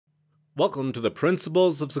Welcome to the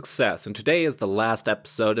Principles of Success, and today is the last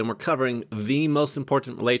episode, and we're covering the most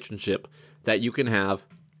important relationship that you can have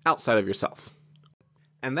outside of yourself.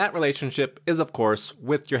 And that relationship is, of course,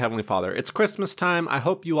 with your Heavenly Father. It's Christmas time. I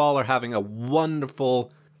hope you all are having a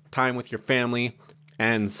wonderful time with your family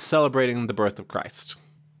and celebrating the birth of Christ.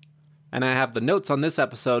 And I have the notes on this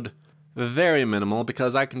episode very minimal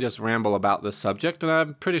because I can just ramble about this subject, and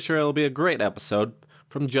I'm pretty sure it'll be a great episode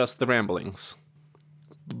from just the ramblings.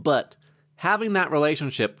 But having that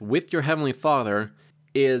relationship with your Heavenly Father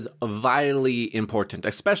is vitally important,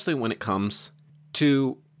 especially when it comes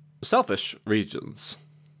to selfish reasons.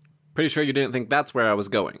 Pretty sure you didn't think that's where I was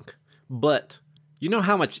going. But you know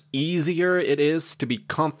how much easier it is to be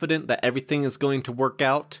confident that everything is going to work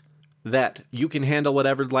out, that you can handle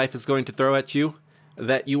whatever life is going to throw at you,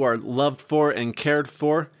 that you are loved for and cared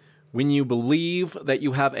for, when you believe that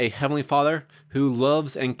you have a Heavenly Father who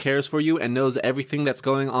loves and cares for you and knows everything that's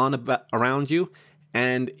going on around you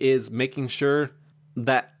and is making sure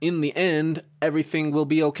that in the end, everything will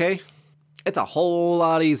be okay, it's a whole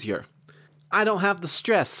lot easier. I don't have the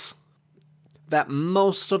stress that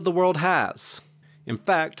most of the world has. In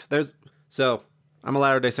fact, I'm a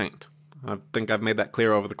Latter-day Saint. I think I've made that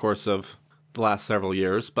clear over the course of the last several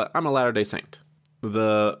years, but I'm a Latter-day Saint.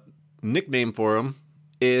 The nickname for them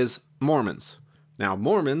is Mormons. Now,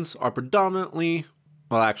 Mormons are predominantly,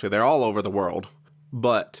 well, actually, they're all over the world,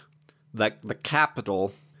 but the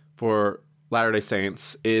capital for Latter-day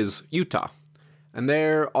Saints is Utah. And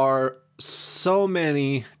there are so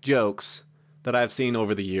many jokes that I've seen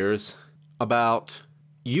over the years about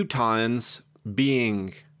Utahns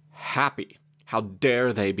being happy. How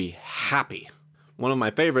dare they be happy? One of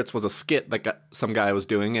my favorites was a skit that some guy was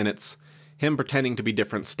doing, and it's him pretending to be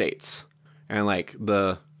different states. And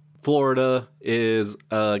the Florida is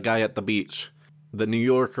a guy at the beach. The New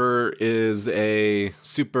Yorker is a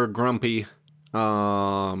super grumpy,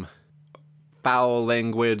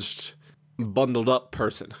 foul-languaged, bundled-up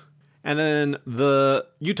person. And then the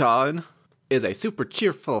Utahan is a super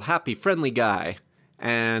cheerful, happy, friendly guy.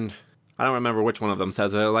 And I don't remember which one of them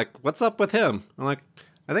says it. Like, what's up with him? I'm like,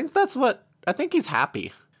 I think he's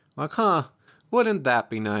happy. I'm like, wouldn't that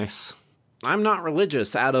be nice? I'm not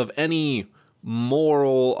religious out of any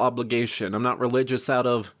moral obligation. I'm not religious out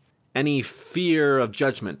of any fear of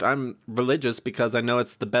judgment. I'm religious because I know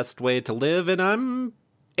it's the best way to live, and I'm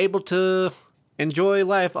able to enjoy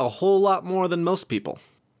life a whole lot more than most people.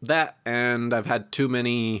 That, and I've had too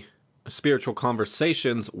many spiritual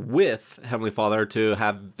conversations with Heavenly Father to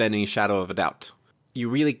have any shadow of a doubt. You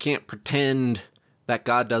really can't pretend that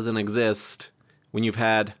God doesn't exist when you've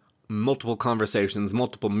had multiple conversations,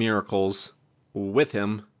 multiple miracles with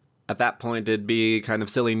Him. At that point, it'd be kind of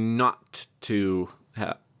silly not to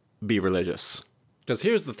be religious. Because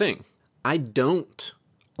here's the thing. I don't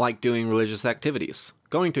like doing religious activities.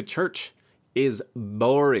 Going to church is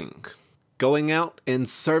boring. Going out and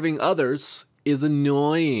serving others is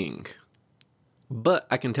annoying. But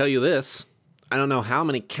I can tell you this. I don't know how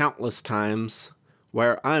many countless times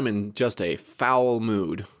where I'm in just a foul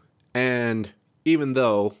mood. And even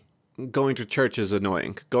though going to church is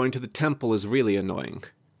annoying, going to the temple is really annoying,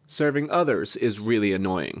 serving others is really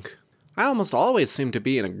annoying, I almost always seem to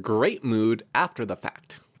be in a great mood after the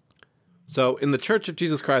fact. So in the Church of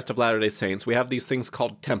Jesus Christ of Latter-day Saints, we have these things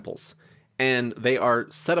called temples, and they are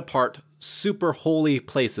set apart, super holy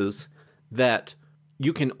places that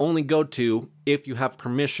you can only go to if you have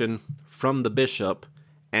permission from the bishop,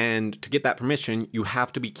 and to get that permission, you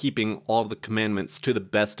have to be keeping all of the commandments to the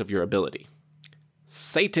best of your ability.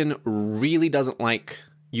 Satan really doesn't like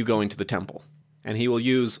you going to the temple, and he will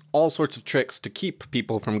use all sorts of tricks to keep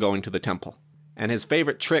people from going to the temple. And his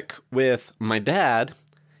favorite trick with my dad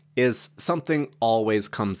is something always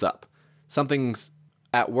comes up. Something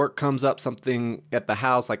at work comes up, something at the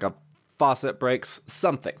house, like a faucet breaks,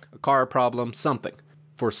 something, a car problem, something.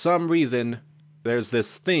 For some reason, there's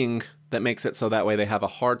this thing that makes it so that way they have a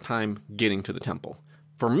hard time getting to the temple.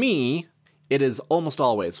 For me, it is almost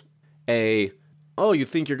always oh, you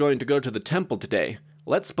think you're going to go to the temple today?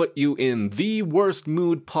 Let's put you in the worst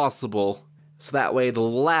mood possible, so that way the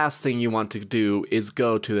last thing you want to do is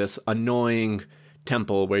go to this annoying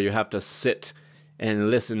temple where you have to sit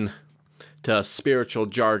and listen to spiritual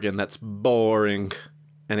jargon that's boring,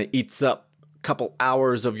 and it eats up a couple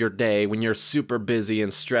hours of your day when you're super busy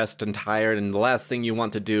and stressed and tired, and the last thing you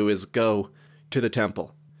want to do is go to the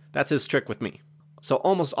temple. That's his trick with me. So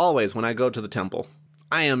almost always when I go to the temple,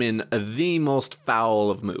 I am in the most foul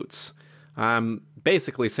of moods. I'm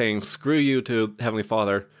basically saying screw you to Heavenly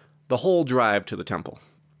Father the whole drive to the temple.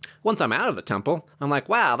 Once I'm out of the temple, I'm like,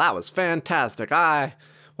 wow, that was fantastic. Why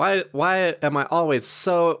am I always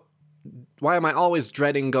so Why am I always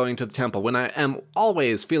dreading going to the temple when I am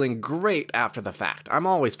always feeling great after the fact? I'm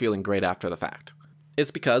always feeling great after the fact. It's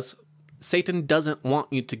because Satan doesn't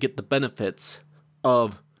want you to get the benefits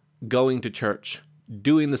of going to church,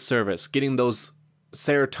 doing the service, getting those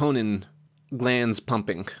serotonin glands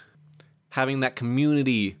pumping, having that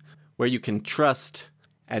community where you can trust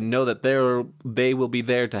and know that they will be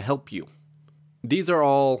there to help you. These are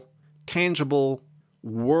all tangible,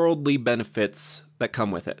 worldly benefits that come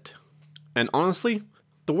with it. And honestly,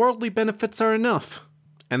 the worldly benefits are enough.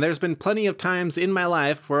 And there's been plenty of times in my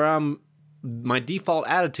life where my default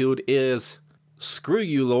attitude is, screw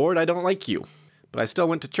you, Lord, I don't like you. But I still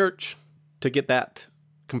went to church to get that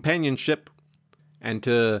companionship and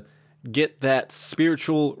to get that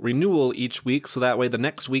spiritual renewal each week so that way the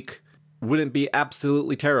next week wouldn't be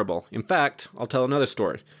absolutely terrible. In fact, I'll tell another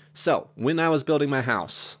story. So, when I was building my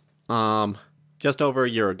house, just over a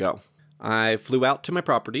year ago, I flew out to my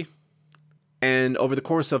property, and over the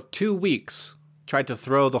course of 2 weeks, tried to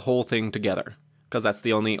throw the whole thing together, because that's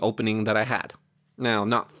the only opening that I had. Now,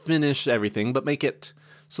 not finish everything, but make it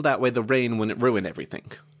so that way the rain wouldn't ruin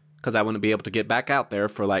everything, because I wouldn't be able to get back out there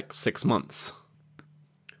for like 6 months.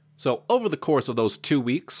 So, over the course of those 2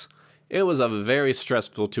 weeks, it was a very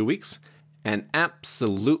stressful 2 weeks, and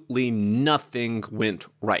absolutely nothing went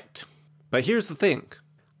right. But here's the thing.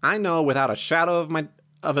 I know without a shadow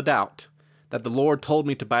of a doubt that the Lord told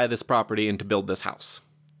me to buy this property and to build this house.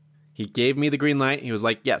 He gave me the green light. He was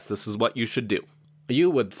like, yes, this is what you should do. You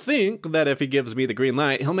would think that if he gives me the green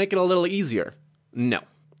light, he'll make it a little easier. No.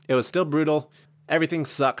 It was still brutal. Everything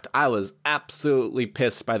sucked. I was absolutely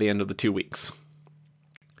pissed by the end of the 2 weeks.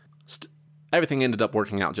 Everything ended up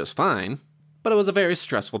working out just fine, but it was a very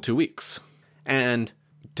stressful 2 weeks. And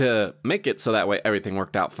to make it so that way everything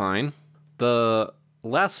worked out fine, the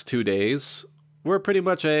last 2 days were pretty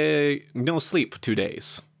much a no sleep 2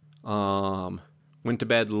 days. Went to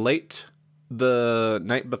bed late the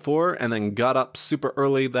night before and then got up super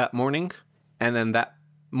early that morning. And then that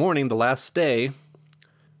morning, the last day,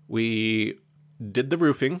 we did the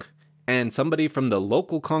roofing, and somebody from the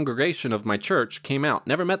local congregation of my church came out.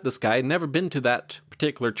 Never met this guy, never been to that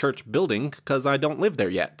particular church building because I don't live there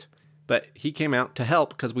yet. But he came out to help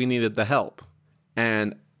because we needed the help.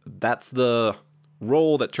 And that's the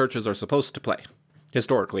role that churches are supposed to play,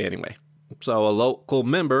 historically anyway. So a local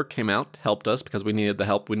member came out, helped us because we needed the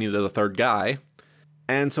help. We needed a third guy.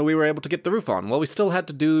 And so we were able to get the roof on. Well, we still had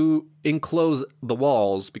to enclose the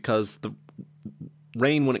walls because the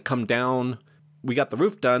rain wouldn't come down. We got the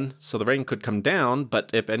roof done so the rain could come down,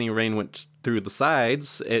 but if any rain went through the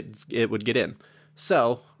sides, it would get in.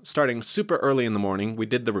 So, starting super early in the morning, we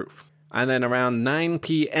did the roof. And then around 9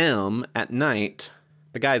 p.m. at night,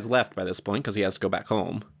 the guy's left by this point because he has to go back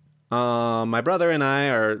home. My brother and I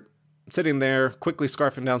are sitting there quickly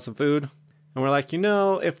scarfing down some food. And we're like,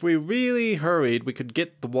 if we really hurried, we could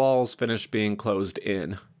get the walls finished being closed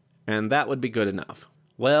in. And that would be good enough.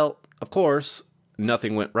 Well, of course,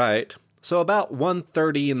 nothing went right. So about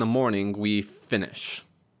 1:30 in the morning, we finish.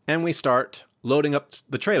 And we start loading up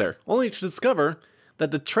the trailer, only to discover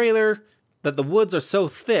that the woods are so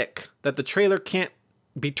thick that the trailer can't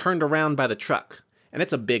be turned around by the truck. And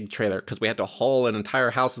it's a big trailer because we had to haul an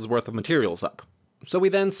entire house's worth of materials up. So we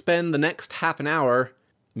then spend the next half an hour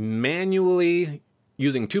manually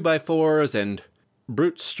using 2x4s and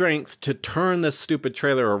brute strength to turn this stupid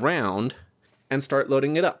trailer around and start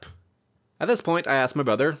loading it up. At this point, I asked my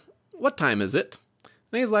brother, what time is it?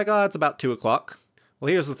 And he's like, it's about 2 o'clock. Well,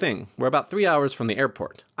 here's the thing. We're about 3 hours from the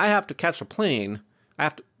airport. I have to catch a plane. I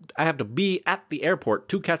have to be at the airport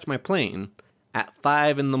to catch my plane at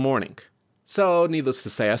 5 in the morning. So, needless to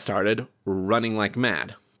say, I started running like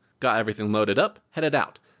mad. Got everything loaded up, headed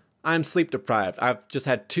out. I'm sleep deprived. I've just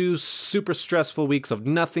had 2 super stressful weeks of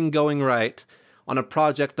nothing going right on a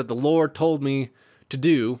project that the Lord told me to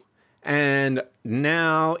do. And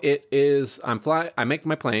now I make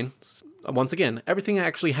my plane. Once again, everything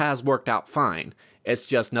actually has worked out fine. It's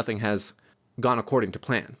just nothing has gone according to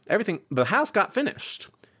plan. The house got finished.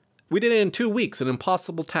 We did it in 2 weeks, an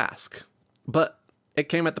impossible task. But it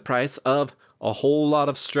came at the price of a whole lot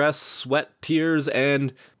of stress, sweat, tears,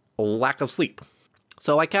 and lack of sleep.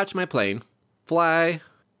 So I catch my plane, fly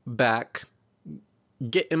back,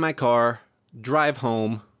 get in my car, drive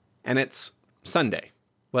home, and it's Sunday.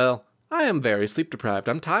 Well, I am very sleep deprived.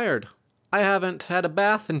 I'm tired. I haven't had a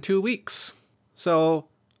bath in 2 weeks. So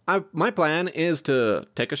my plan is to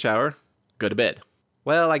take a shower, go to bed.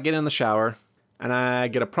 Well, I get in the shower, and I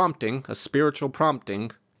get a spiritual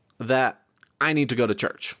prompting, that I need to go to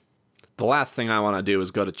church. The last thing I want to do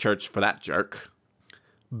is go to church for that jerk.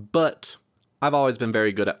 But I've always been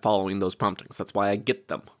very good at following those promptings. That's why I get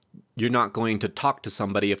them. you're not going to talk to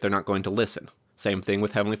somebody if they're not going to listen. Same thing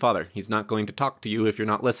with Heavenly Father. He's not going to talk to you if you're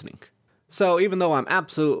not listening. So even though I'm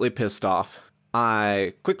absolutely pissed off,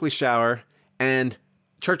 I quickly shower, and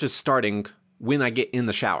church is starting when I get in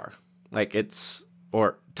the shower. Like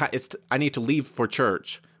I need to leave for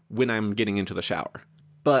church when I'm getting into the shower.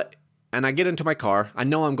 And I get into my car. I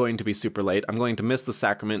know I'm going to be super late. I'm going to miss the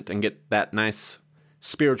sacrament and get that nice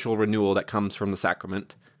spiritual renewal that comes from the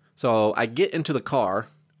sacrament. So I get into the car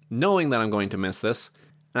knowing that I'm going to miss this,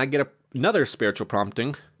 and I get another spiritual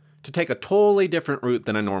prompting to take a totally different route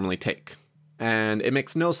than I normally take. And it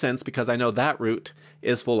makes no sense because I know that route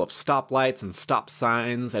is full of stoplights and stop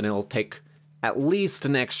signs, and it'll take at least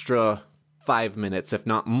an extra 5 minutes, if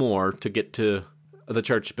not more, to get to the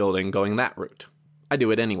church building going that route. I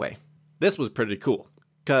do it anyway. This was pretty cool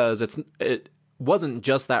because it wasn't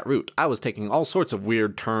just that route. I was taking all sorts of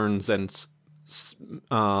weird turns and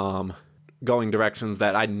going directions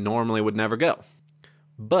that I normally would never go.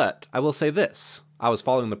 But I will say this. I was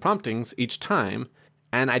following the promptings each time,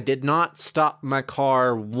 and I did not stop my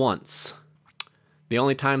car once. The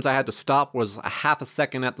only times I had to stop was a half a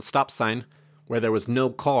second at the stop sign where there was no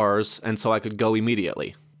cars, and so I could go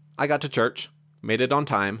immediately. I got to church, made it on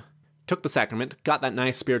time, took the sacrament, got that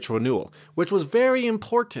nice spiritual renewal, which was very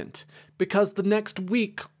important because the next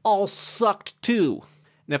week all sucked too.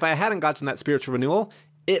 And if I hadn't gotten that spiritual renewal,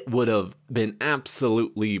 it would have been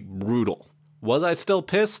absolutely brutal. Was I still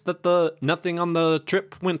pissed that nothing on the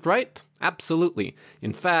trip went right? Absolutely.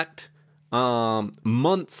 In fact,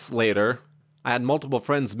 months later, I had multiple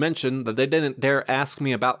friends mention that they didn't dare ask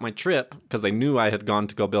me about my trip because they knew I had gone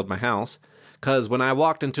to go build my house. Because when I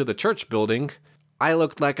walked into the church building, I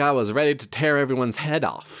looked like I was ready to tear everyone's head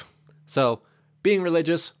off. So, being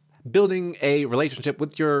religious, building a relationship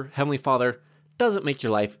with your Heavenly Father doesn't make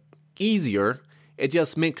your life easier. It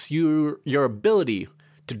just makes your ability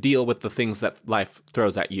to deal with the things that life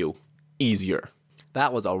throws at you easier.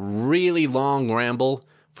 That was a really long ramble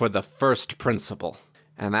for the first principle.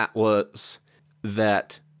 And that was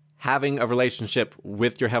that having a relationship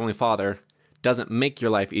with your Heavenly Father doesn't make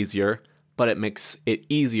your life easier, but it makes it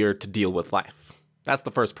easier to deal with life. That's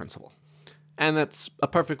the first principle. And that's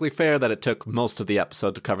perfectly fair that it took most of the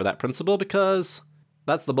episode to cover that principle because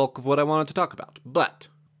that's the bulk of what I wanted to talk about. But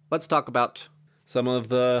let's talk about some of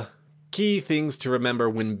the key things to remember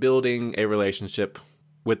when building a relationship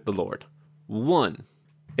with the Lord. 1,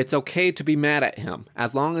 it's okay to be mad at Him.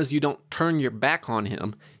 As long as you don't turn your back on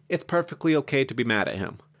Him, it's perfectly okay to be mad at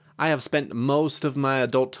Him. I have spent most of my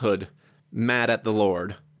adulthood mad at the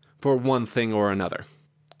Lord for one thing or another.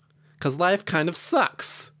 Because life kind of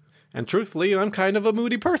sucks. And truthfully, I'm kind of a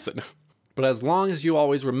moody person. But as long as you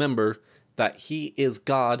always remember that He is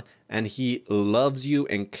God and He loves you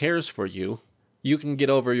and cares for you, you can get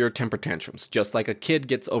over your temper tantrums, just like a kid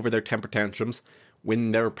gets over their temper tantrums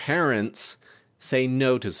when their parents say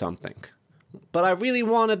no to something. But I really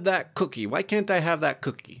wanted that cookie. Why can't I have that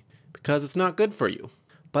cookie? Because it's not good for you.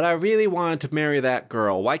 But I really wanted to marry that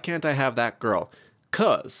girl. Why can't I have that girl?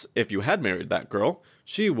 'Cause if you had married that girl,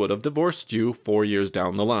 she would have divorced you 4 years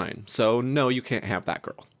down the line. So no, you can't have that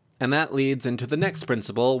girl. And that leads into the next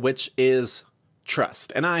principle, which is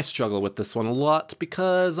trust. And I struggle with this one a lot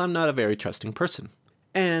because I'm not a very trusting person.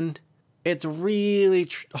 And it's really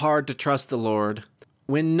hard to trust the Lord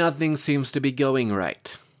when nothing seems to be going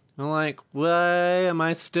right. I'm like, why am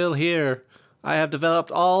I still here? I have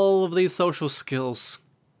developed all of these social skills.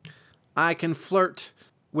 I can flirt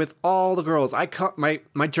with all the girls.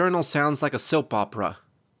 My journal sounds like a soap opera.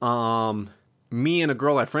 Me and a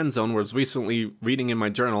girl I friend zoned was recently reading in my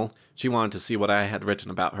journal. She wanted to see what I had written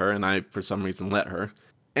about her, and I, for some reason, let her.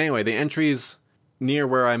 Anyway, the entries near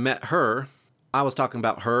where I met her, I was talking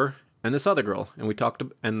about her and this other girl, and we talked,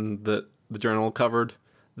 and the journal covered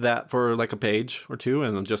that for like a page or two,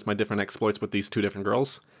 and just my different exploits with these two different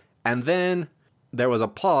girls. And then there was a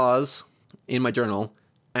pause in my journal,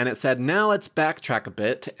 and it said, now let's backtrack a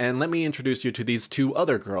bit, and let me introduce you to these two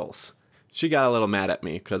other girls. She got a little mad at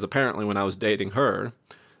me, because apparently when I was dating her,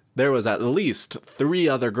 there was at least 3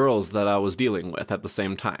 other girls that I was dealing with at the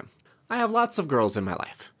same time. I have lots of girls in my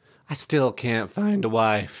life. I still can't find a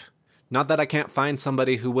wife. Not that I can't find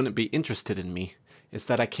somebody who wouldn't be interested in me. It's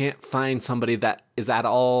that I can't find somebody that is at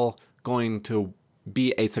all going to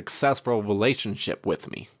be a successful relationship with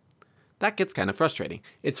me. That gets kind of frustrating.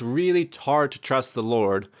 It's really hard to trust the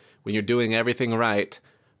Lord when you're doing everything right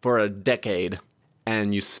for a decade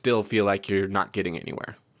and you still feel like you're not getting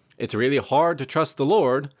anywhere. It's really hard to trust the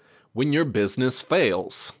Lord when your business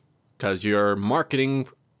fails because you're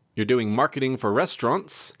doing marketing for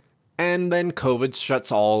restaurants, and then COVID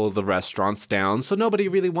shuts all of the restaurants down, so nobody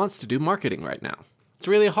really wants to do marketing right now. It's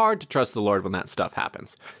really hard to trust the Lord when that stuff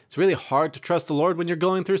happens. It's really hard to trust the Lord when you're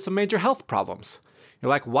going through some major health problems. You're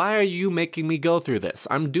like, why are you making me go through this?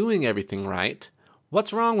 I'm doing everything right.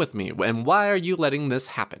 What's wrong with me? And why are you letting this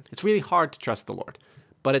happen? It's really hard to trust the Lord,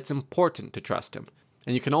 but it's important to trust Him.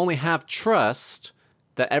 And you can only have trust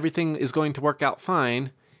that everything is going to work out fine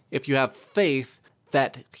if you have faith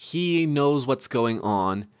that He knows what's going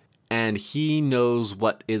on and He knows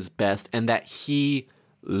what is best and that He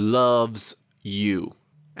loves you.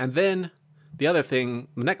 And then the other thing,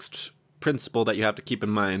 the next principle that you have to keep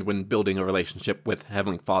in mind when building a relationship with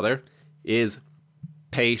Heavenly Father is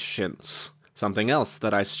patience. Something else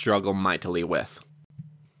that I struggle mightily with.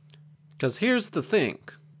 Because here's the thing.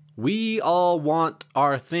 We all want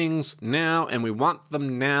our things now, and we want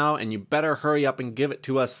them now, and you better hurry up and give it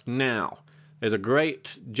to us now. There's a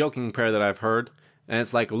great joking prayer that I've heard, and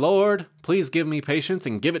it's like, Lord, please give me patience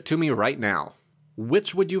and give it to me right now.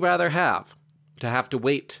 Which would you rather have? To have to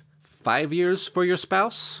wait 5 years for your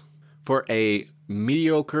spouse? For a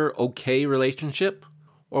mediocre, okay relationship?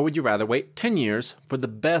 Or would you rather wait 10 years for the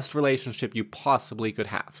best relationship you possibly could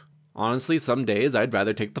have? Honestly, some days I'd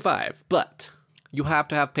rather take the 5, but you have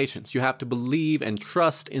to have patience. You have to believe and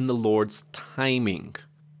trust in the Lord's timing.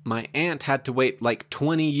 My aunt had to wait like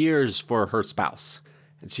 20 years for her spouse,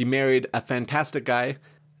 and she married a fantastic guy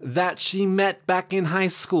that she met back in high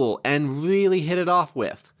school and really hit it off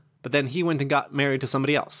with. But then he went and got married to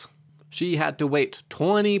somebody else. She had to wait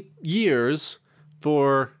 20 years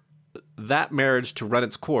for that marriage to run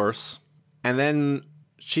its course, and then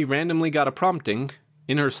she randomly got a prompting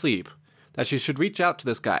in her sleep that she should reach out to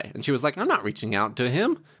this guy. And she was like, I'm not reaching out to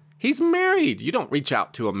him. He's married. You don't reach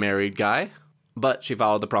out to a married guy. But she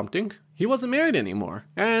followed the prompting. He wasn't married anymore,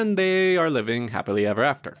 and they are living happily ever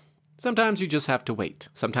after. Sometimes you just have to wait.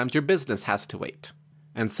 Sometimes your business has to wait.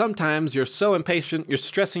 And sometimes you're so impatient, you're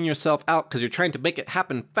stressing yourself out because you're trying to make it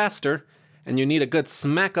happen faster, and you need a good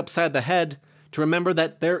smack upside the head to remember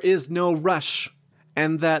that there is no rush,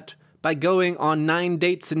 and that by going on 9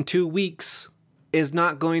 dates in 2 weeks is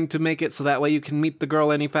not going to make it so that way you can meet the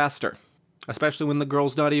girl any faster, especially when the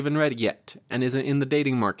girl's not even ready yet and isn't in the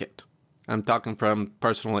dating market. I'm talking from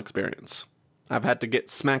personal experience. I've had to get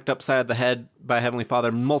smacked upside the head by Heavenly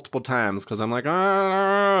Father multiple times because I'm like,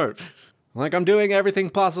 I'm doing everything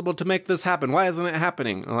possible to make this happen. Why isn't it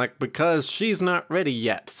happening? I'm like, because she's not ready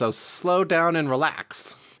yet, so slow down and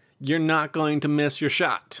relax. You're not going to miss your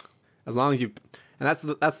shot. As long as you... And that's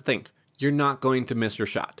the thing. You're not going to miss your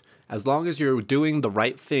shot. As long as you're doing the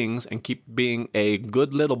right things and keep being a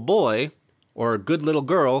good little boy or a good little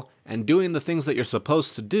girl and doing the things that you're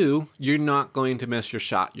supposed to do, you're not going to miss your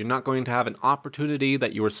shot. You're not going to have an opportunity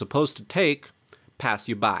that you were supposed to take pass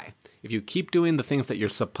you by. If you keep doing the things that you're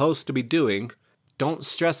supposed to be doing, don't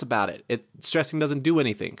stress about it. Stressing doesn't do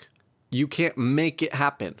anything. You can't make it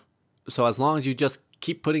happen. So as long as you just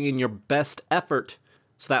keep putting in your best effort,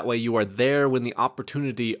 so that way you are there when the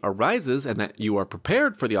opportunity arises and that you are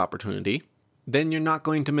prepared for the opportunity, then you're not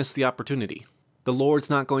going to miss the opportunity. The Lord's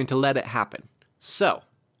not going to let it happen. So,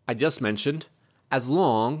 I just mentioned, as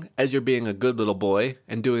long as you're being a good little boy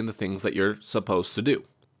and doing the things that you're supposed to do.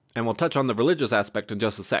 And we'll touch on the religious aspect in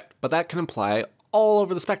just a sec, but that can apply all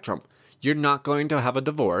over the spectrum. You're not going to have a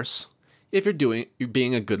divorce if you're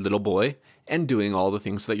being a good little boy and doing all the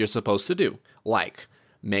things that you're supposed to do, like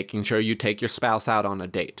making sure you take your spouse out on a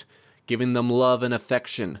date, giving them love and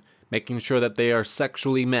affection, making sure that they are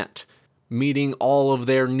sexually met, meeting all of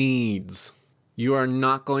their needs. You are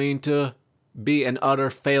not going to be an utter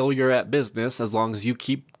failure at business as long as you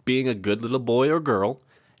keep being a good little boy or girl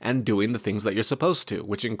and doing the things that you're supposed to,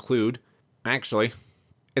 which include, actually,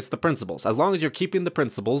 it's the principles. As long as you're keeping the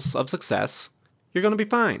principles of success, you're going to be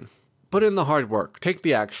fine. Put in the hard work, take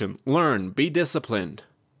the action, learn, be disciplined,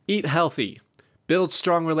 eat healthy, build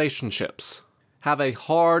strong relationships, have a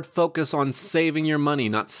hard focus on saving your money,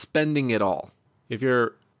 not spending it all. If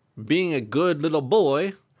you're being a good little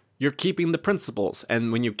boy, you're keeping the principles,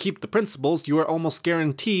 and when you keep the principles, you are almost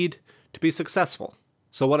guaranteed to be successful.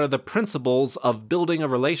 So what are the principles of building a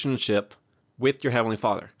relationship with your Heavenly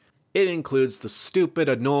Father? It includes the stupid,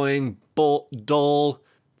 annoying, dull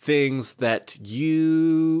things that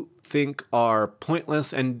you think are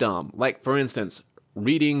pointless and dumb. Like, for instance,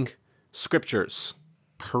 reading scriptures,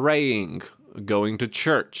 praying, going to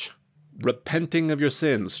church, repenting of your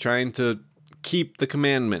sins, trying to keep the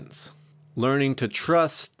commandments, learning to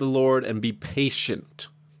trust the Lord and be patient.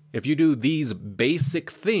 If you do these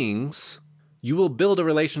basic things, you will build a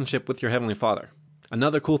relationship with your Heavenly Father.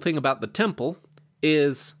 Another cool thing about the temple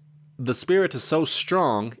is the Spirit is so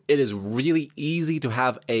strong, it is really easy to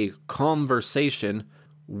have a conversation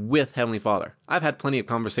with Heavenly Father. I've had plenty of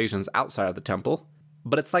conversations outside of the temple,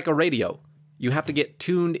 but it's like a radio. You have to get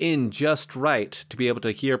tuned in just right to be able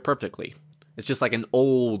to hear perfectly. It's just like an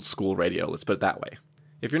old school radio, let's put it that way.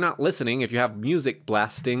 If you're not listening, if you have music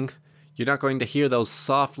blasting, you're not going to hear those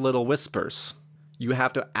soft little whispers. You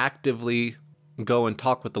have to actively go and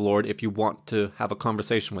talk with the Lord if you want to have a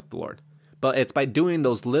conversation with the Lord. But it's by doing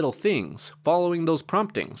those little things, following those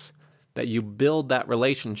promptings, that you build that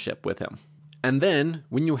relationship with Him. And then,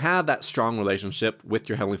 when you have that strong relationship with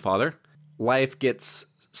your Heavenly Father, life gets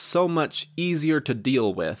so much easier to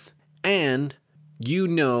deal with, and you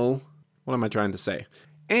know, what am I trying to say?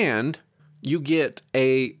 And you get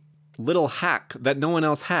a little hack that no one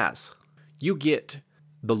else has. You get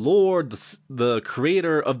the Lord, the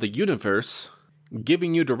creator of the universe,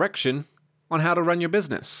 giving you direction on how to run your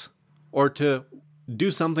business or to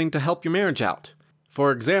do something to help your marriage out.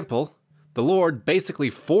 For example, the Lord basically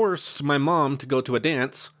forced my mom to go to a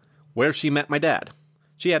dance where she met my dad.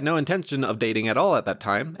 She had no intention of dating at all at that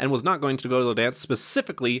time and was not going to go to the dance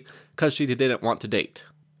specifically because she didn't want to date.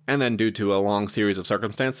 And then due to a long series of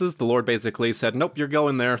circumstances, the Lord basically said, nope, you're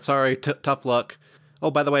going there. Sorry, tough luck.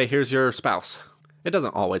 Oh, by the way, here's your spouse. It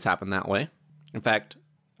doesn't always happen that way. In fact,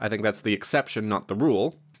 I think that's the exception, not the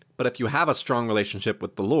rule. But if you have a strong relationship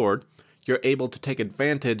with the Lord, you're able to take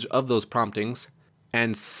advantage of those promptings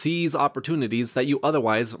and seize opportunities that you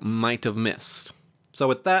otherwise might have missed. So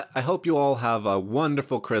with that, I hope you all have a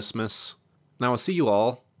wonderful Christmas. And I will see you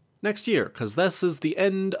all next year, because this is the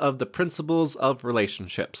end of the principles of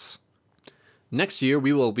relationships. Next year,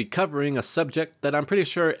 we will be covering a subject that I'm pretty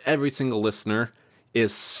sure every single listener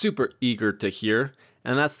is super eager to hear,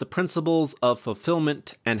 and that's the principles of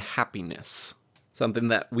fulfillment and happiness. Something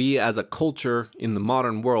that we as a culture in the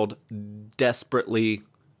modern world desperately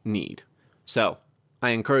need. So, I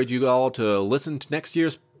encourage you all to listen to next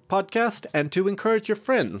year's podcast and to encourage your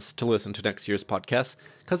friends to listen to next year's podcast,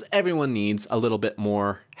 because everyone needs a little bit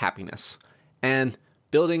more happiness. And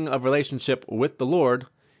building a relationship with the Lord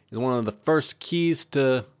is one of the first keys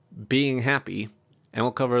to being happy, and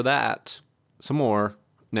we'll cover that some more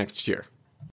next year.